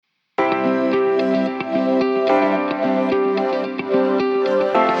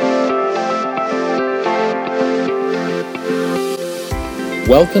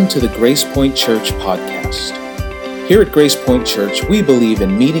Welcome to the Grace Point Church podcast. Here at Grace Point Church, we believe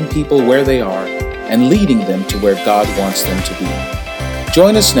in meeting people where they are and leading them to where God wants them to be.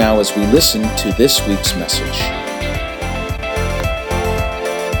 Join us now as we listen to this week's message.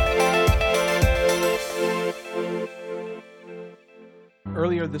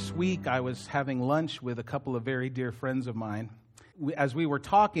 Earlier this week, I was having lunch with a couple of very dear friends of mine. As we were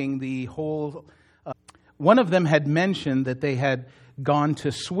talking, one of them had mentioned that they had gone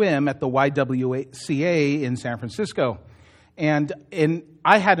to swim at the YWCA in San Francisco. And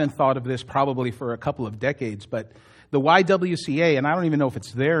I hadn't thought of this probably for a couple of decades, but the YWCA, and I don't even know if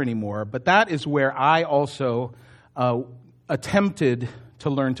it's there anymore, but that is where I also attempted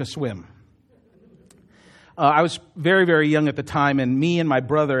to learn to swim. I was very, very young at the time, and me and my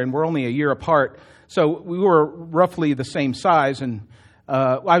brother, and we're only a year apart, so we were roughly the same size, and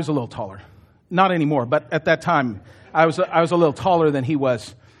I was a little taller. Not anymore, but at that time, I was a little taller than he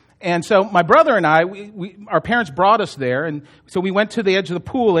was. And so my brother and I, our parents brought us there, and so we went to the edge of the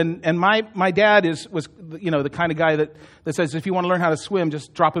pool, and my dad was the kind of guy that says, if you want to learn how to swim,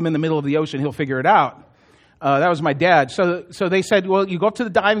 just drop him in the middle of the ocean, he'll figure it out. That was my dad. So they said, well, you go up to the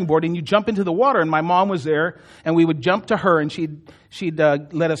diving board and you jump into the water, and my mom was there, and we would jump to her, and she'd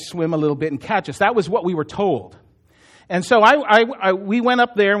let us swim a little bit and catch us. That was what we were told. And so we went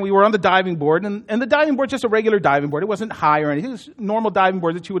up there, and we were on the diving board, and the diving board, just a regular diving board. It wasn't high or anything. It was a normal diving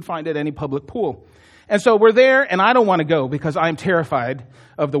board that you would find at any public pool. And so we're there, and I don't want to go because I'm terrified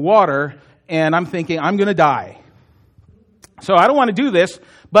of the water, and I'm thinking, I'm going to die. So I don't want to do this,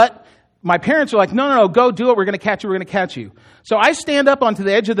 but my parents are like, no, go do it. We're going to catch you. So I stand up onto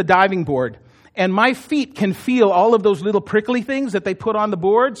the edge of the diving board, and my feet can feel all of those little prickly things that they put on the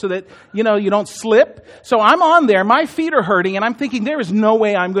board so that, you don't slip. So I'm on there, my feet are hurting, and I'm thinking, there is no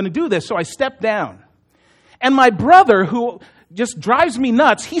way I'm going to do this. So I step down. And my brother, who just drives me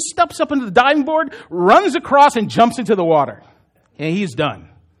nuts, he steps up into the diving board, runs across, and jumps into the water. And he's done.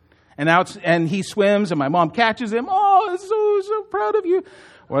 And he swims, and my mom catches him. Oh, I'm so proud of you.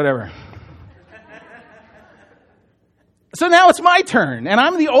 Whatever. So now it's my turn, and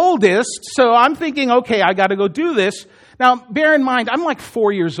I'm the oldest, so I'm thinking, okay, I got to go do this. Now, bear in mind, I'm like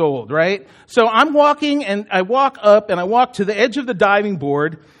 4 years old, right? So I'm walking, and I walk up, and I walk to the edge of the diving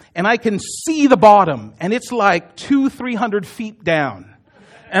board, and I can see the bottom, and it's like 200-300 feet down.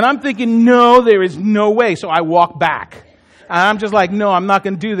 And I'm thinking, no, there is no way. So I walk back. I'm just like, no, I'm not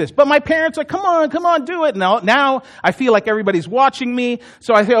going to do this. But my parents are, come on, do it. Now I feel like everybody's watching me.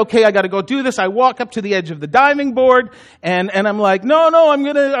 So I say, okay, I got to go do this. I walk up to the edge of the diving board, and I'm like, no,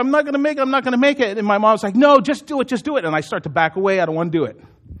 I'm not going to make it. And my mom's like, no, just do it. And I start to back away. I don't want to do it.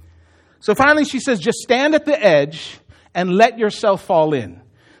 So finally she says, just stand at the edge and let yourself fall in.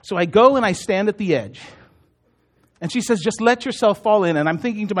 So I go and I stand at the edge. And she says, just let yourself fall in. And I'm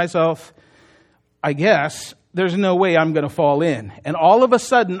thinking to myself, I guess there's no way I'm going to fall in. And all of a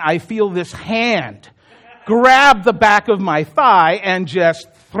sudden, I feel this hand grab the back of my thigh and just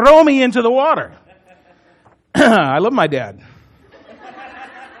throw me into the water. I love my dad.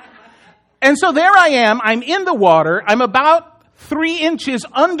 And so there I am. I'm in the water. I'm about 3 inches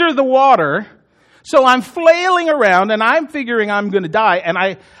under the water. So I'm flailing around, and I'm figuring I'm going to die. And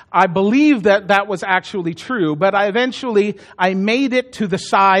I believe that was actually true. But I made it to the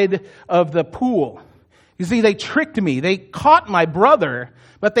side of the pool. You see, they tricked me. They caught my brother,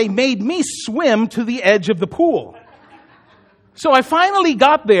 but they made me swim to the edge of the pool. So I finally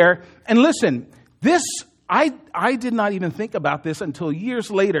got there, and listen, I did not even think about this until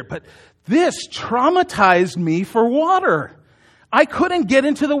years later, but this traumatized me for water. I couldn't get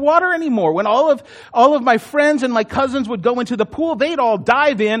into the water anymore. When all of my friends and my cousins would go into the pool, they'd all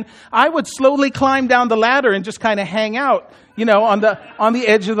dive in. I would slowly climb down the ladder and just kind of hang out, on the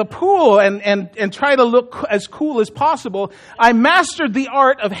edge of the pool and try to look as cool as possible. I mastered the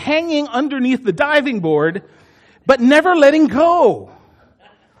art of hanging underneath the diving board, but never letting go.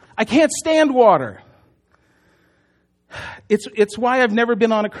 I can't stand water. It's why I've never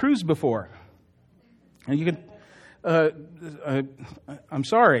been on a cruise before. And you can. I'm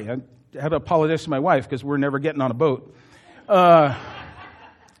sorry. I had to apologize to my wife because we're never getting on a boat.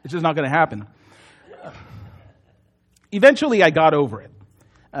 It's just not going to happen. Eventually, I got over it.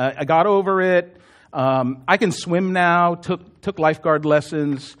 I can swim now. Took lifeguard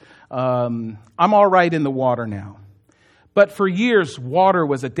lessons. I'm all right in the water now. But for years, water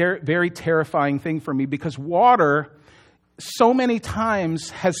was a very terrifying thing for me because water so many times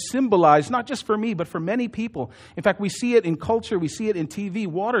has symbolized, not just for me, but for many people. In fact, we see it in culture, we see it in TV.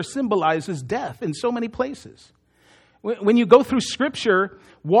 Water symbolizes death in so many places. When you go through Scripture,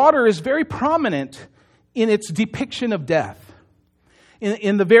 water is very prominent in its depiction of death.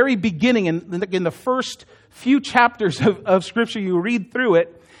 in the very beginning, in the first few chapters of Scripture, you read through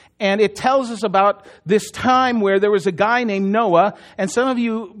it, and it tells us about this time where there was a guy named Noah, and some of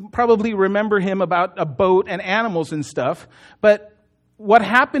you probably remember him about a boat and animals and stuff. But what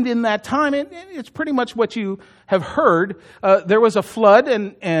happened in that time, it's pretty much what you have heard. There was a flood,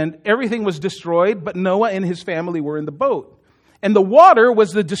 and everything was destroyed, but Noah and his family were in the boat. And the water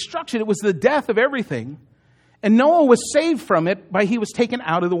was the destruction. It was the death of everything. And Noah was saved from it by he was taken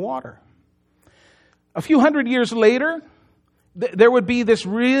out of the water. A few hundred years later, there would be this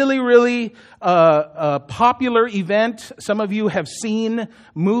really popular event. Some of you have seen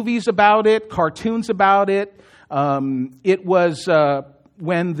movies about it, cartoons about it. It was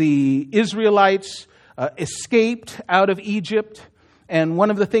when the Israelites escaped out of Egypt. And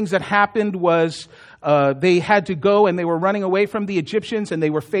one of the things that happened was they had to go, and they were running away from the Egyptians, and they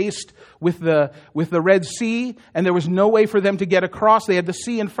were faced with the Red Sea, and there was no way for them to get across. They had the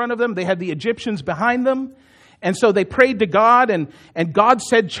sea in front of them. They had the Egyptians behind them. And so they prayed to God, and God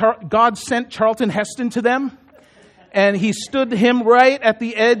sent Charlton Heston to them. And he stood him right at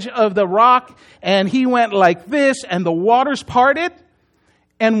the edge of the rock, and he went like this, and the waters parted.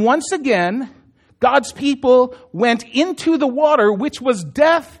 And once again, God's people went into the water, which was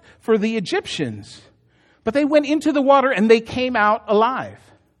death for the Egyptians. But they went into the water, and they came out alive.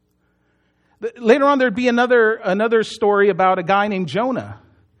 Later on, there'd be another story about a guy named Jonah,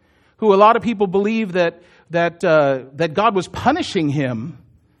 who a lot of people believe that God was punishing him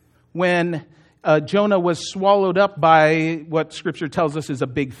when Jonah was swallowed up by what Scripture tells us is a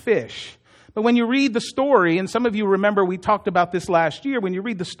big fish. But when you read the story, and some of you remember we talked about this last year, when you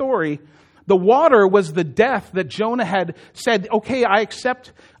read the story, the water was the death that Jonah had said, okay, I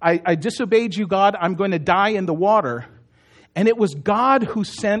accept, I disobeyed you, God, I'm going to die in the water. And it was God who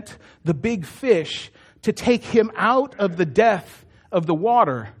sent the big fish to take him out of the death of the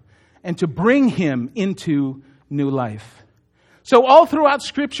water and to bring him into new life. So all throughout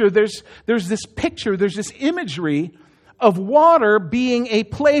Scripture, there's this picture, there's this imagery of water being a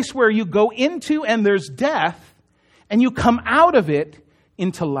place where you go into and there's death, and you come out of it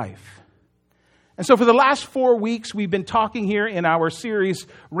into life. And so for the last 4 weeks, we've been talking here in our series,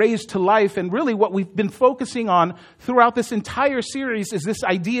 Raised to Life, and really what we've been focusing on throughout this entire series is this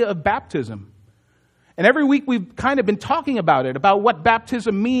idea of baptism. And every week we've kind of been talking about it, about what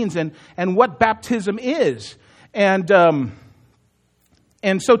baptism means and what baptism is. And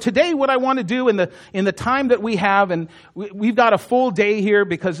so today what I want to do in the time that we have, and we've got a full day here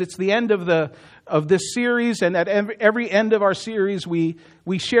because it's the end of this series, and at every end of our series we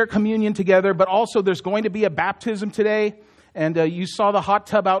share communion together, but also there's going to be a baptism today. And you saw the hot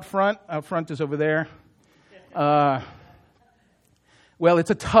tub out front. Out front is over there. Well,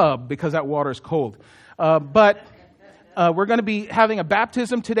 it's a tub because that water is cold. But we're going to be having a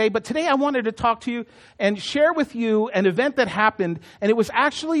baptism today. But today I wanted to talk to you and share with you an event that happened. And it was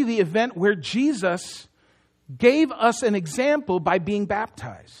actually the event where Jesus gave us an example by being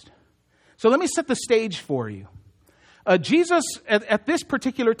baptized. So let me set the stage for you. Jesus, at this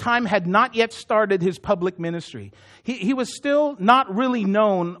particular time, had not yet started his public ministry. He was still not really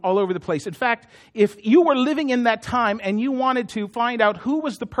known all over the place. In fact, if you were living in that time and you wanted to find out who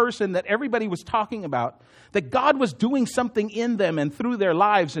was the person that everybody was talking about, that God was doing something in them and through their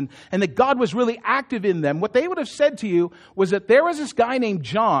lives, and that God was really active in them, what they would have said to you was that there was this guy named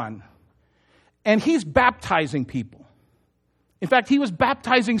John, and he's baptizing people. In fact, he was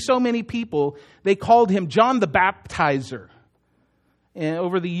baptizing so many people, they called him John the Baptizer. And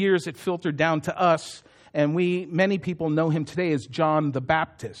over the years, it filtered down to us, and many people know him today as John the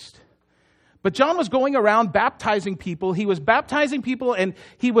Baptist. But John was going around baptizing people. He was baptizing people, and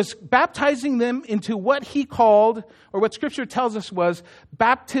he was baptizing them into what he called, or what Scripture tells us was,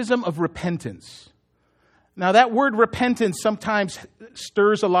 baptism of repentance. Now, that word repentance sometimes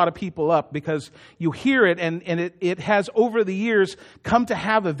stirs a lot of people up because you hear it, and it has, over the years, come to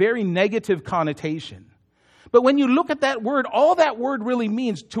have a very negative connotation. But when you look at that word, all that word really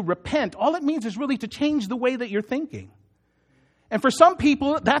means to repent. All it means is really to change the way that you're thinking. And for some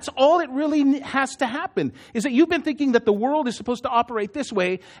people, that's all it really has to happen, is that you've been thinking that the world is supposed to operate this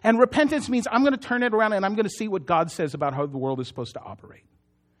way, and repentance means I'm going to turn it around and I'm going to see what God says about how the world is supposed to operate.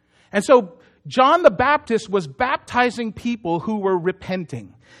 And so John the Baptist was baptizing people who were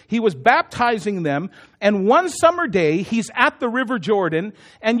repenting. He was baptizing them, and one summer day, he's at the River Jordan,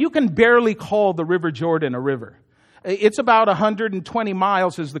 and you can barely call the River Jordan a river. It's about 120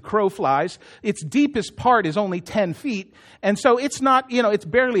 miles as the crow flies. Its deepest part is only 10 feet, and so it's not, it's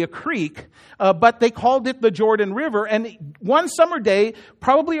barely a creek, but they called it the Jordan River. And one summer day,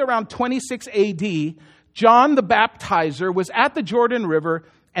 probably around 26 AD, John the Baptizer was at the Jordan River,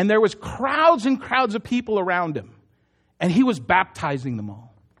 and there was crowds and crowds of people around him. And he was baptizing them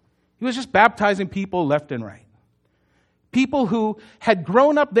all. He was just baptizing people left and right. People who had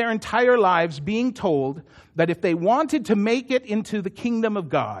grown up their entire lives being told that if they wanted to make it into the kingdom of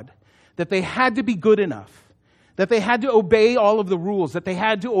God, that they had to be good enough, that they had to obey all of the rules, that they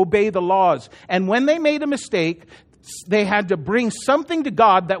had to obey the laws. And when they made a mistake, they had to bring something to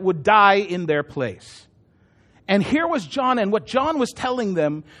God that would die in their place. And here was John, and what John was telling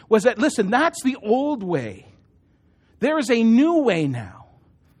them was that, listen, that's the old way. There is a new way now.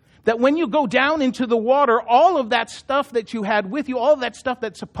 That when you go down into the water, all of that stuff that you had with you, all of that stuff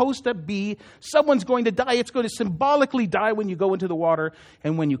that's supposed to be, someone's going to die. It's going to symbolically die when you go into the water.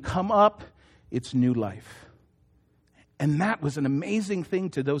 And when you come up, it's new life. And that was an amazing thing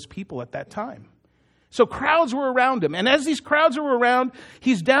to those people at that time. So crowds were around him. And as these crowds were around,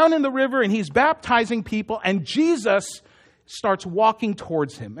 he's down in the river and he's baptizing people. And Jesus starts walking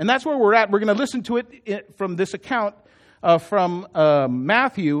towards him. And that's where we're at. We're going to listen to it from this account from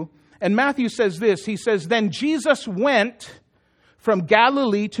Matthew. And Matthew says this. He says, "Then Jesus went from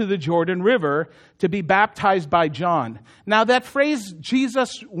Galilee to the Jordan River to be baptized by John." Now that phrase,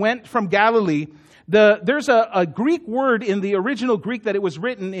 Jesus went from Galilee, there's a Greek word in the original Greek that it was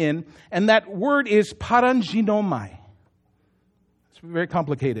written in, and that word is paranginomai. It's very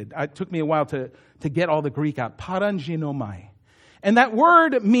complicated. It took me a while to get all the Greek out. Paranginomai. And that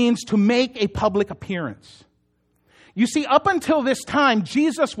word means to make a public appearance. You see, up until this time,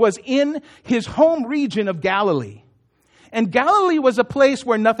 Jesus was in his home region of Galilee. And Galilee was a place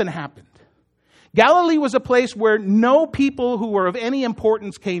where nothing happened. Galilee was a place where no people who were of any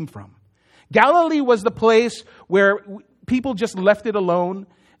importance came from. Galilee was the place where people just left it alone.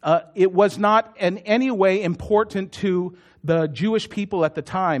 It was not in any way important to the Jewish people at the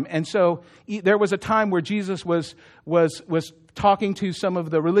time. And so there was a time where Jesus was talking to some of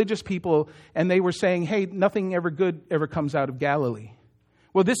the religious people, and they were saying, hey, nothing ever good ever comes out of Galilee.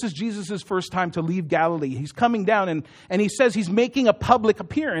 Well, this is Jesus' first time to leave Galilee. He's coming down, and he says he's making a public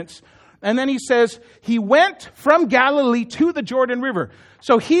appearance. And then he says he went from Galilee to the Jordan River.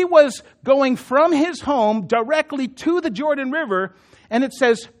 So he was going from his home directly to the Jordan River, and it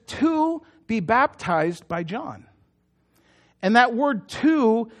says to be baptized by John. And that word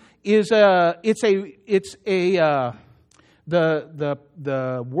 "to" is the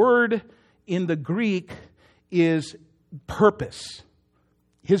word in the Greek is purpose.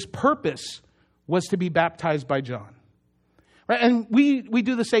 His purpose was to be baptized by John. Right? And we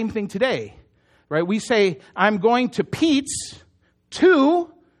do the same thing today. Right? We say, I'm going to Pete's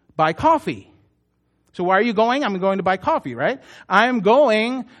to buy coffee. So why are you going? I'm going to buy coffee, right? I'm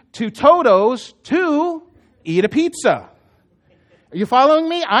going to Toto's to eat a pizza. Are you following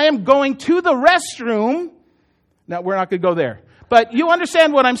me? I am going to the restroom. Now, we're not going to go there. But you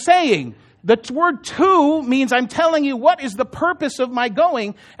understand what I'm saying. The word "to" means I'm telling you what is the purpose of my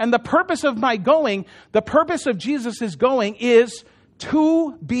going. And the purpose of my going, the purpose of Jesus' going is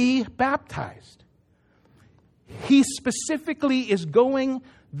to be baptized. He specifically is going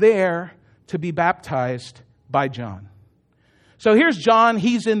there to be baptized by John. So here's John.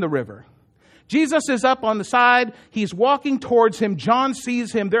 He's in the river. Jesus is up on the side. He's walking towards him. John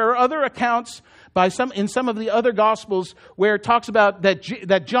sees him. There are other accounts in some of the other Gospels where it talks about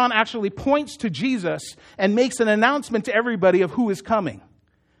that John actually points to Jesus and makes an announcement to everybody of who is coming.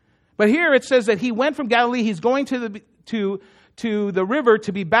 But here it says that he went from Galilee. He's going to the river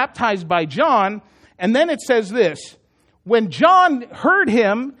to be baptized by John. And then it says this: when John heard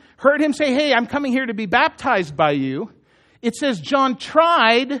him say, hey, I'm coming here to be baptized by you, it says John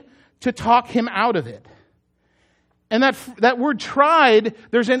tried to talk him out of it. And that word "tried,"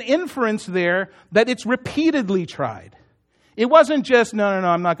 there's an inference there that it's repeatedly tried. It wasn't just, no,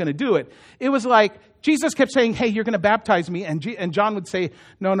 I'm not going to do it. It was like Jesus kept saying, hey, you're going to baptize me. And John would say,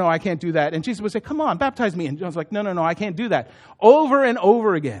 no, I can't do that. And Jesus would say, come on, baptize me. And John's like, no, I can't do that. Over and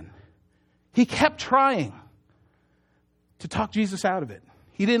over again. He kept trying to talk Jesus out of it.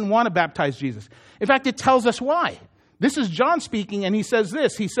 He didn't want to baptize Jesus. In fact, it tells us why. This is John speaking, and he says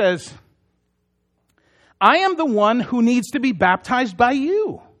this. He says, I am the one who needs to be baptized by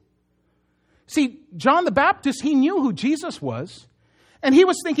you. See, John the Baptist, he knew who Jesus was. And he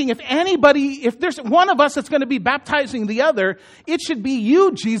was thinking, if there's one of us that's going to be baptizing the other, it should be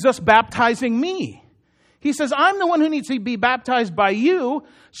you, Jesus, baptizing me. He says, I'm the one who needs to be baptized by you.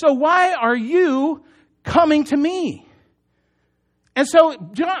 So why are you coming to me? And so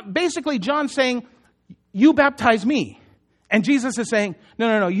John's saying, you baptize me. And Jesus is saying,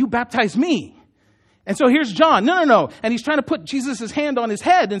 no, you baptize me. And so here's John. No. And he's trying to put Jesus' hand on his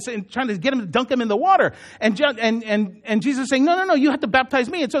head and trying to get him to dunk him in the water. And Jesus saying, no, you have to baptize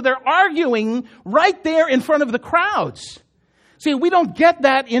me. And so they're arguing right there in front of the crowds. See, we don't get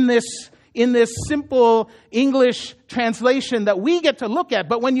that in this simple English translation that we get to look at.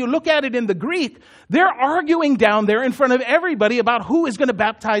 But when you look at it in the Greek, they're arguing down there in front of everybody about who is going to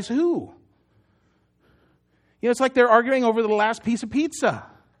baptize who. It's like they're arguing over the last piece of pizza.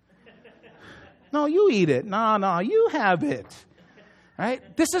 No, you eat it. No, you have it.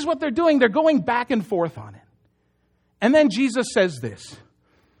 Right? This is what they're doing. They're going back and forth on it. And then Jesus says this.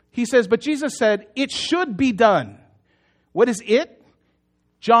 He says, but Jesus said, it should be done. What is it?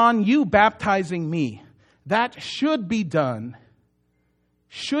 John, you baptizing me. That should be done.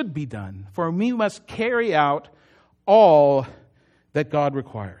 Should be done. For we must carry out all that God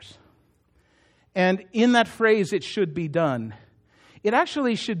requires. And in that phrase, it should be done, it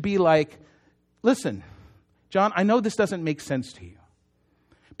actually should be like, listen, John, I know this doesn't make sense to you.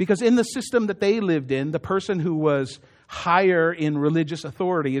 Because in the system that they lived in, the person who was higher in religious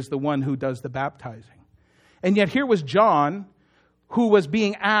authority is the one who does the baptizing. And yet here was John, who was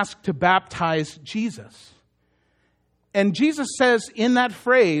being asked to baptize Jesus. And Jesus says in that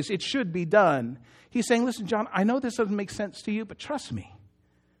phrase, it should be done. He's saying, listen, John, I know this doesn't make sense to you, but trust me.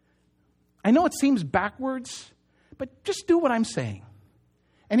 I know it seems backwards, but just do what I'm saying.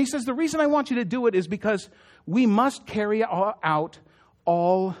 And he says, the reason I want you to do it is because we must carry out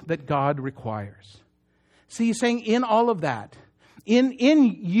all that God requires. See, he's saying in all of that, in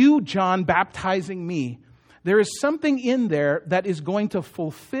you, John, baptizing me, there is something in there that is going to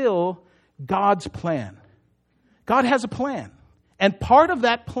fulfill God's plan. God has a plan. And part of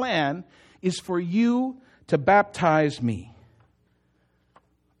that plan is for you to baptize me.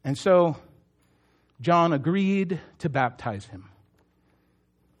 And so John agreed to baptize him.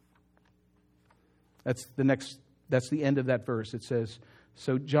 That's the end of that verse. It says,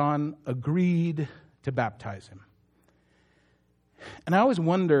 so John agreed to baptize him. And I always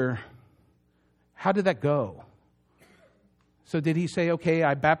wonder, how did that go? So did he say, okay,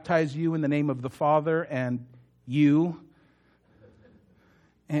 I baptize you in the name of the Father and you?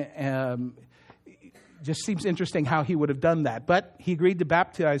 Just seems interesting how he would have done that. But he agreed to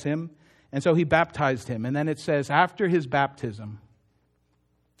baptize him, and so he baptized him. And then it says, after his baptism,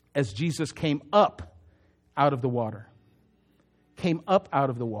 as Jesus came up out of the water,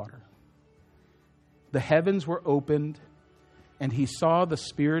 the heavens were opened, and he saw the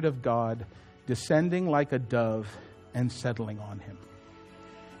Spirit of God descending like a dove and settling on him.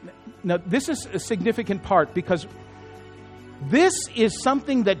 Now, this is a significant part because this is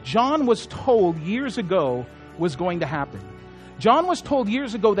something that John was told years ago was going to happen. John was told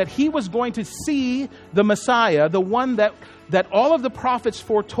years ago that he was going to see the Messiah, the one that all of the prophets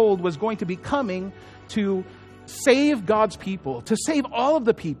foretold was going to be coming to save God's people, to save all of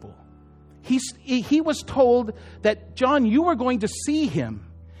the people. He was told that, John, you are going to see him,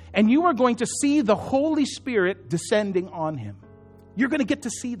 and you are going to see the Holy Spirit descending on him. You're going to get to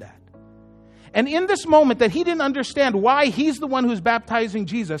see that. And in this moment that he didn't understand why he's the one who's baptizing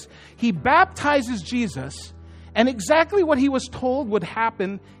Jesus, he baptizes Jesus, and exactly what he was told would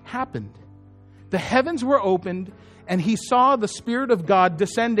happen, happened. The heavens were opened, and he saw the Spirit of God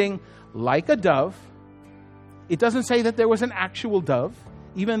descending like a dove. It doesn't say that there was an actual dove,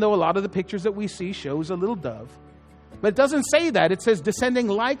 even though a lot of the pictures that we see shows a little dove. But it doesn't say that. It says descending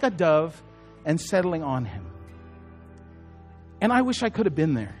like a dove and settling on him. And I wish I could have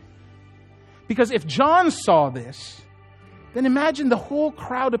been there. Because if John saw this, then imagine the whole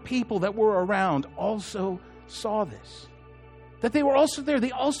crowd of people that were around also saw this. That they were also there.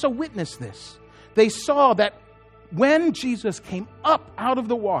 They also witnessed this. They saw that when Jesus came up out of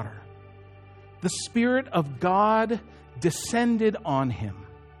the water, the Spirit of God descended on him.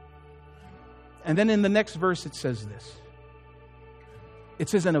 And then in the next verse it says this. It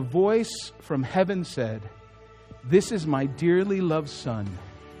says, and a voice from heaven said, this is my dearly loved Son,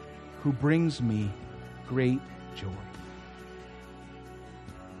 who brings me great joy.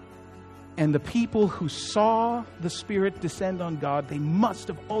 And the people who saw the Spirit descend on God, they must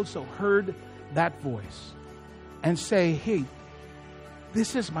have also heard that voice and say, hey,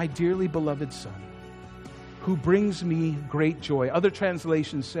 this is my dearly beloved Son, who brings me great joy. Other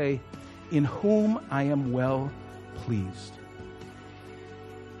translations say, in whom I am well pleased.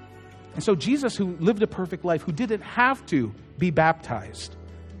 And so Jesus, who lived a perfect life, who didn't have to be baptized,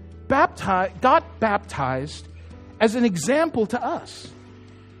 got baptized as an example to us.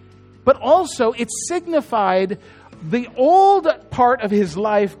 But also it signified the old part of his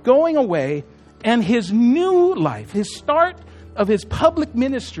life going away and his new life, his start of his public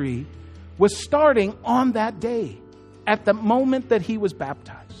ministry was starting on that day, at the moment that he was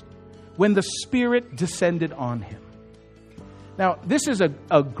baptized, when the Spirit descended on him. Now, this is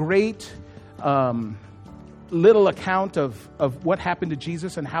a great little account of what happened to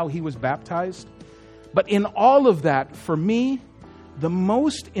Jesus and how he was baptized. But in all of that, for me, the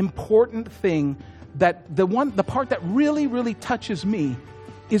most important thing, that the part that really, really touches me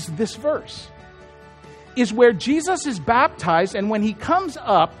is this verse. Is where Jesus is baptized, and when he comes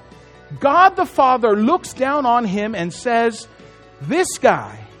up, God the Father looks down on him and says, "This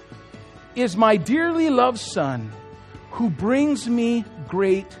guy is my dearly loved Son who brings me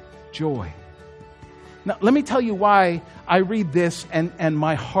great joy." Now, let me tell you why I read this and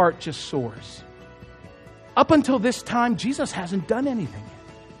my heart just soars. Up until this time, Jesus hasn't done anything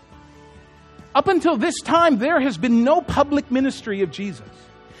yet. Up until this time, there has been no public ministry of Jesus.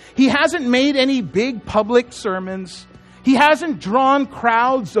 He hasn't made any big public sermons. He hasn't drawn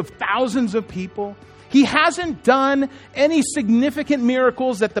crowds of thousands of people. He hasn't done any significant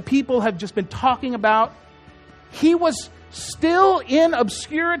miracles that the people have just been talking about. He was still in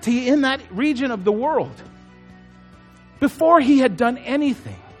obscurity in that region of the world. Before he had done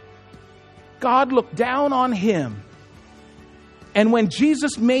anything, God looked down on him. And when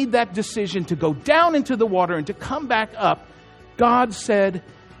Jesus made that decision to go down into the water and to come back up, God said,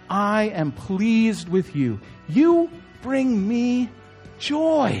 "I am pleased with you. You bring me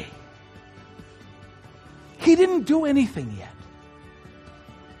joy." He didn't do anything yet.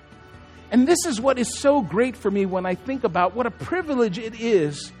 And this is what is so great for me when I think about what a privilege it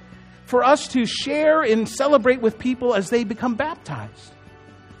is for us to share and celebrate with people as they become baptized.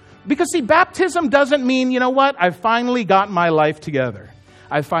 Because see, baptism doesn't mean, you know what, I've finally got my life together.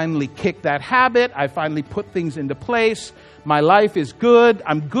 I finally kicked that habit. I finally put things into place. My life is good.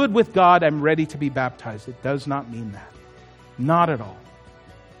 I'm good with God. I'm ready to be baptized. It does not mean that. Not at all.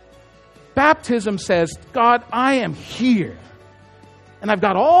 Baptism says, God, I am here. And I've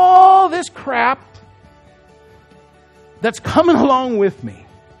got all this crap that's coming along with me.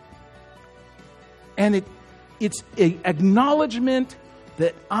 And it's an acknowledgement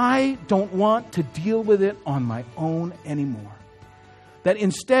that I don't want to deal with it on my own anymore. That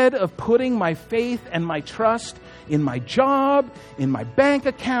instead of putting my faith and my trust in my job, in my bank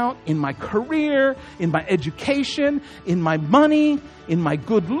account, in my career, in my education, in my money, in my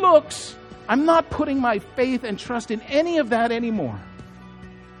good looks, I'm not putting my faith and trust in any of that anymore.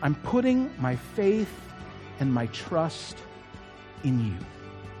 I'm putting my faith and my trust in you.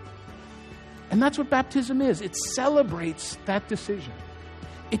 And that's what baptism is. It celebrates that decision.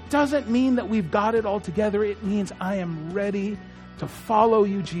 It doesn't mean that we've got it all together. It means I am ready to follow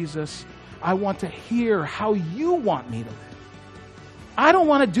you, Jesus. I want to hear how you want me to live. I don't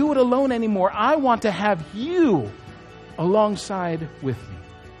want to do it alone anymore. I want to have you alongside with me.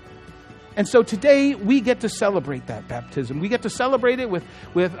 And so today we get to celebrate that baptism. We get to celebrate it with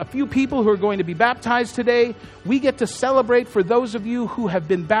a few people who are going to be baptized today. We get to celebrate for those of you who have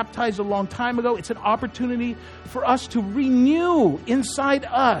been baptized a long time ago. It's an opportunity for us to renew inside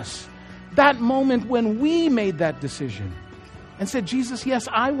us that moment when we made that decision and said, Jesus, yes,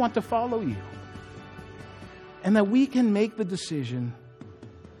 I want to follow you. And that we can make the decision,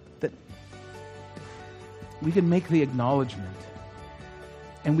 that we can make the acknowledgement,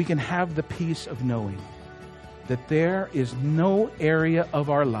 and we can have the peace of knowing that there is no area of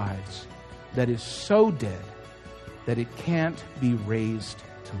our lives that is so dead that it can't be raised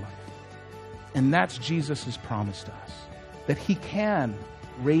to life. And that's Jesus' promise to us, that he can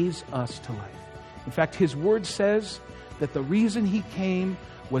raise us to life. In fact, his word says that the reason he came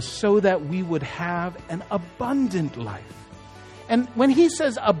was so that we would have an abundant life. And when he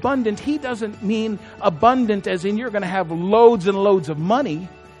says abundant, he doesn't mean abundant as in you're going to have loads and loads of money.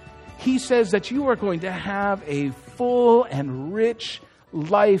 He says that you are going to have a full and rich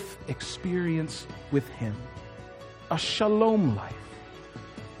life experience with him. A shalom life.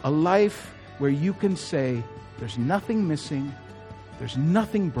 A life where you can say, there's nothing missing, there's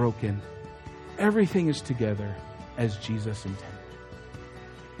nothing broken, everything is together as Jesus intended.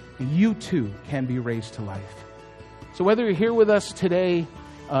 And you too can be raised to life. So whether you're here with us today,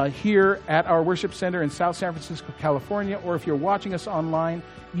 here at our worship center in South San Francisco, California, or if you're watching us online,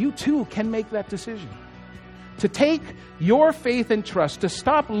 you too can make that decision. To take your faith and trust, to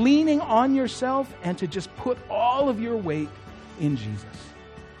stop leaning on yourself and to just put all of your weight in Jesus.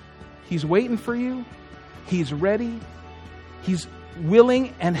 He's waiting for you. He's ready. He's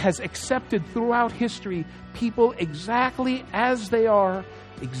willing and has accepted throughout history people exactly as they are,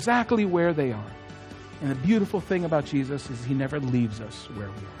 exactly where they are. And the beautiful thing about Jesus is he never leaves us where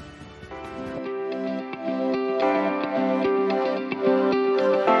we are.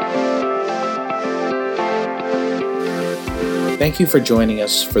 Thank you for joining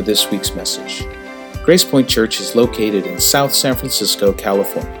us for this week's message. Grace Point Church is located in South San Francisco,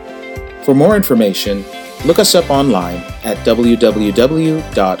 California. For more information, look us up online at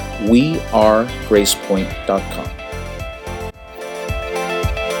www.wearegracepoint.com.